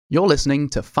You're listening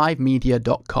to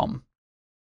 5media.com.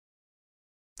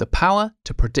 The Power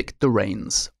to Predict the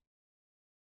Rains.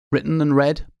 Written and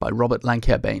read by Robert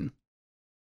Lankere-Bain.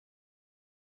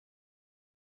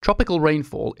 Tropical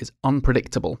rainfall is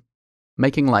unpredictable,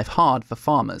 making life hard for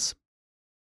farmers.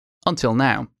 Until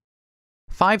now.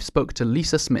 5 spoke to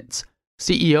Lisa Smits,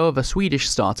 CEO of a Swedish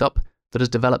startup that has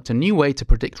developed a new way to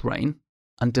predict rain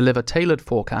and deliver tailored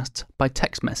forecasts by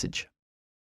text message.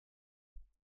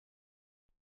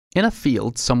 In a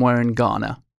field somewhere in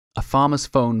Ghana, a farmer's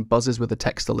phone buzzes with a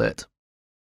text alert.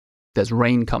 There's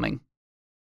rain coming.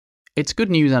 It's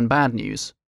good news and bad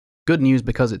news. Good news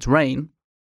because it's rain.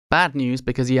 Bad news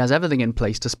because he has everything in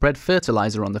place to spread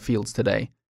fertilizer on the fields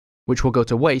today, which will go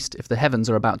to waste if the heavens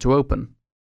are about to open.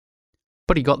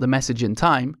 But he got the message in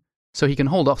time, so he can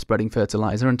hold off spreading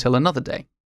fertilizer until another day.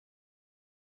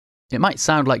 It might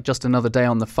sound like just another day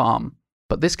on the farm,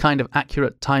 but this kind of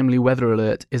accurate, timely weather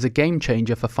alert is a game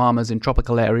changer for farmers in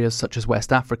tropical areas such as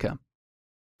West Africa.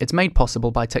 It's made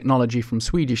possible by technology from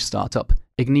Swedish startup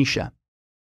Ignitia.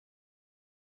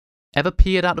 Ever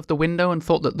peered out of the window and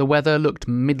thought that the weather looked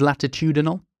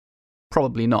mid-latitudinal?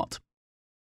 Probably not.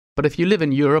 But if you live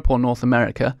in Europe or North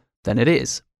America, then it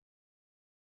is.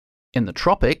 In the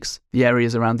tropics, the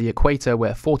areas around the equator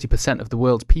where 40% of the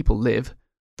world's people live,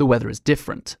 the weather is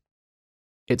different.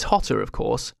 It's hotter, of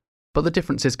course, but the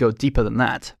differences go deeper than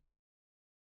that.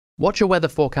 Watch a weather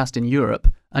forecast in Europe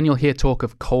and you'll hear talk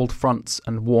of cold fronts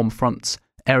and warm fronts,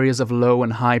 areas of low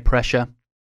and high pressure.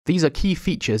 These are key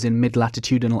features in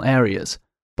mid-latitudinal areas,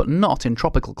 but not in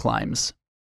tropical climes.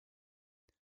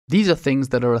 These are things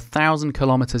that are 1,000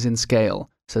 kilometers in scale,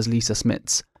 says Lisa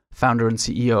Smits, founder and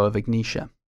CEO of Ignitia.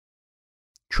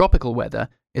 Tropical weather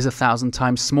is 1,000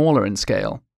 times smaller in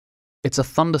scale. It's a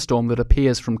thunderstorm that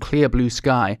appears from clear blue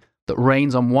sky that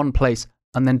rains on one place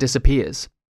and then disappears.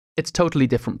 It's totally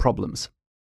different problems.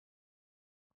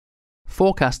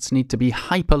 Forecasts need to be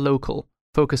hyper-local,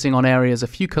 focusing on areas a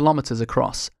few kilometers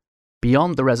across,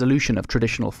 beyond the resolution of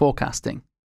traditional forecasting.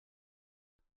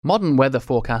 Modern weather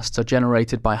forecasts are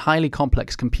generated by highly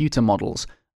complex computer models,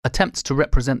 attempts to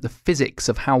represent the physics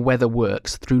of how weather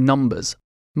works through numbers.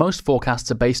 Most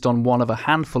forecasts are based on one of a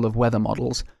handful of weather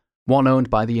models, one owned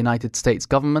by the United States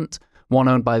government, one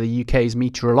owned by the UK's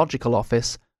Meteorological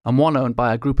Office, and one owned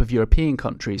by a group of European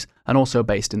countries and also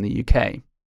based in the UK.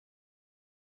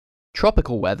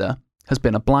 Tropical weather has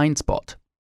been a blind spot.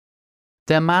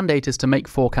 Their mandate is to make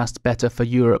forecasts better for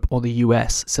Europe or the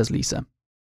US, says Lisa.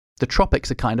 The tropics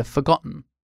are kind of forgotten.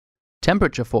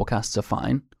 Temperature forecasts are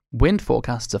fine, wind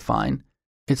forecasts are fine,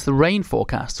 it's the rain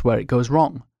forecasts where it goes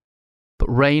wrong. But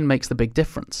rain makes the big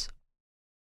difference.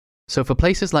 So for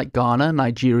places like Ghana,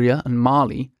 Nigeria, and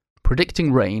Mali,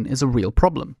 predicting rain is a real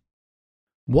problem.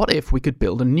 What if we could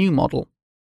build a new model?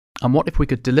 And what if we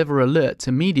could deliver alerts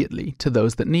immediately to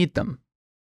those that need them?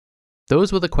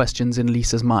 Those were the questions in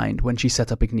Lisa's mind when she set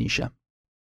up Ignitia.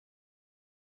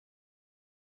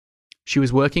 She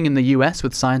was working in the US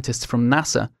with scientists from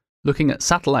NASA, looking at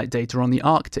satellite data on the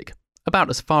Arctic, about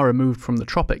as far removed from the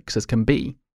tropics as can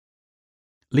be.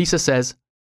 Lisa says,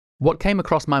 "What came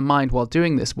across my mind while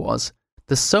doing this was,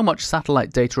 there's so much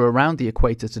satellite data around the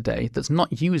equator today that's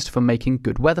not used for making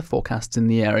good weather forecasts in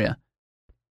the area.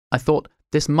 I thought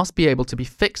this must be able to be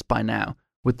fixed by now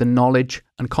with the knowledge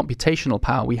and computational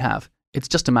power we have. It's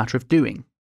just a matter of doing."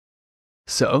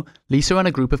 So, Lisa and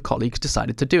a group of colleagues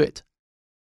decided to do it.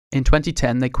 In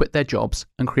 2010, they quit their jobs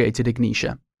and created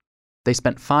Ignitia. They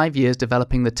spent 5 years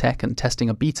developing the tech and testing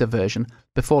a beta version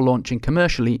before launching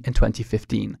commercially in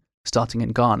 2015, starting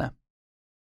in Ghana.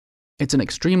 It's an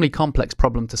extremely complex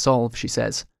problem to solve, she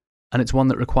says, and it's one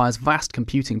that requires vast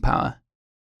computing power.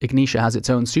 Ignitia has its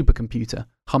own supercomputer,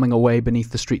 humming away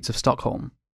beneath the streets of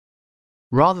Stockholm.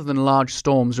 Rather than large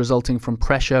storms resulting from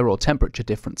pressure or temperature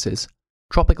differences,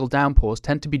 tropical downpours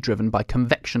tend to be driven by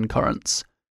convection currents,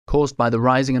 caused by the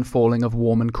rising and falling of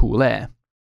warm and cool air.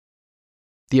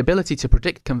 The ability to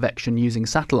predict convection using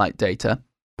satellite data,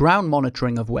 ground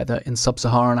monitoring of weather in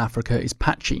sub-Saharan Africa is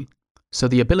patchy, so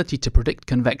the ability to predict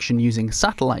convection using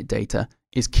satellite data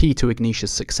is key to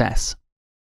Ignitia's success.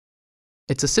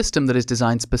 It's a system that is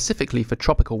designed specifically for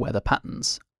tropical weather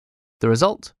patterns. The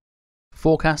result?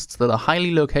 Forecasts that are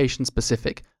highly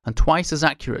location-specific and twice as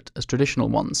accurate as traditional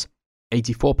ones,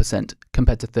 84%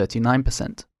 compared to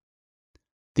 39%.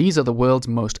 These are the world's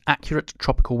most accurate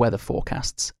tropical weather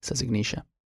forecasts, says Ignitia.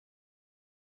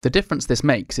 The difference this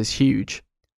makes is huge.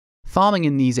 Farming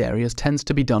in these areas tends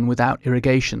to be done without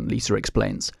irrigation, Lisa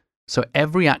explains, so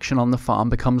every action on the farm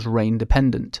becomes rain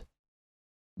dependent.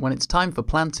 When it's time for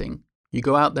planting, you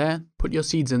go out there, put your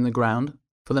seeds in the ground.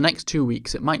 For the next 2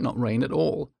 weeks it might not rain at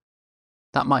all.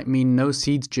 That might mean no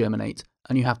seeds germinate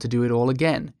and you have to do it all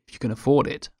again if you can afford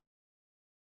it.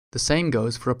 The same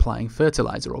goes for applying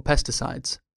fertilizer or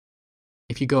pesticides.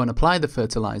 If you go and apply the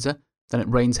fertilizer, then it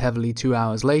rains heavily 2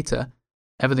 hours later,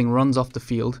 everything runs off the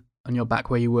field and you're back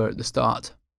where you were at the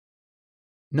start.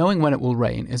 Knowing when it will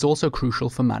rain is also crucial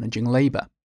for managing labour.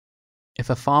 If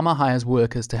a farmer hires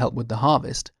workers to help with the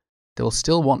harvest, they will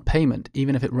still want payment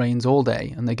even if it rains all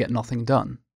day and they get nothing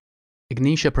done.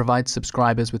 Ignitia provides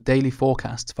subscribers with daily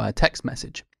forecasts via text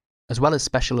message, as well as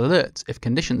special alerts if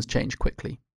conditions change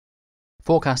quickly.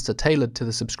 Forecasts are tailored to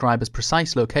the subscriber's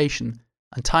precise location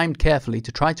and timed carefully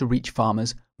to try to reach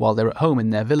farmers while they're at home in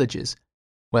their villages,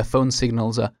 where phone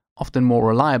signals are often more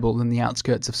reliable than the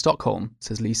outskirts of Stockholm,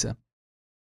 says Lisa,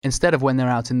 instead of when they're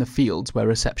out in the fields where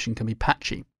reception can be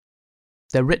patchy.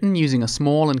 They're written using a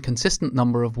small and consistent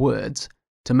number of words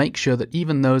to make sure that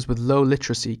even those with low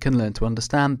literacy can learn to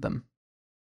understand them.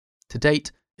 To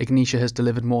date, Ignitia has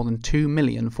delivered more than 2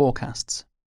 million forecasts.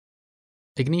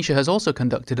 Ignitia has also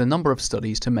conducted a number of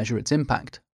studies to measure its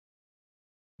impact.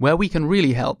 Where we can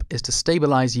really help is to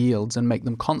stabilise yields and make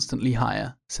them constantly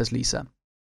higher, says Lisa.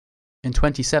 In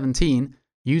 2017,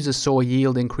 users saw a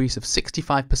yield increase of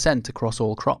 65% across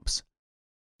all crops.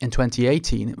 In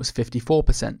 2018, it was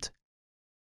 54%.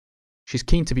 She's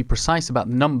keen to be precise about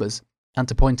the numbers and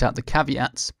to point out the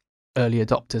caveats. Early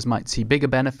adopters might see bigger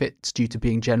benefits due to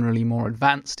being generally more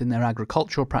advanced in their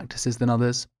agricultural practices than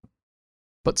others.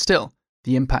 But still,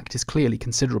 the impact is clearly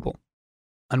considerable.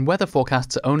 And weather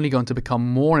forecasts are only going to become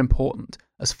more important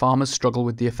as farmers struggle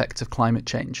with the effects of climate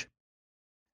change.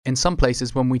 In some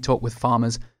places, when we talk with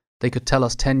farmers, they could tell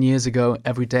us 10 years ago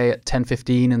every day at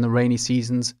 10:15 in the rainy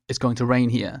seasons, it's going to rain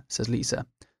here, says Lisa.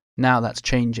 Now that's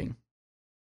changing.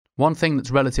 One thing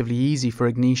that's relatively easy for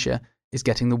Ignitia is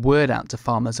getting the word out to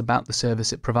farmers about the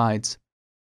service it provides.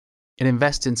 It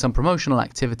invests in some promotional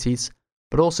activities,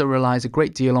 but also relies a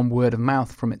great deal on word of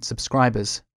mouth from its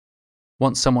subscribers.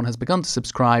 Once someone has begun to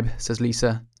subscribe, says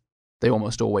Lisa, they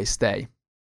almost always stay.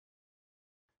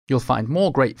 You'll find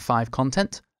more great 5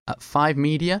 content at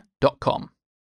 5media.com.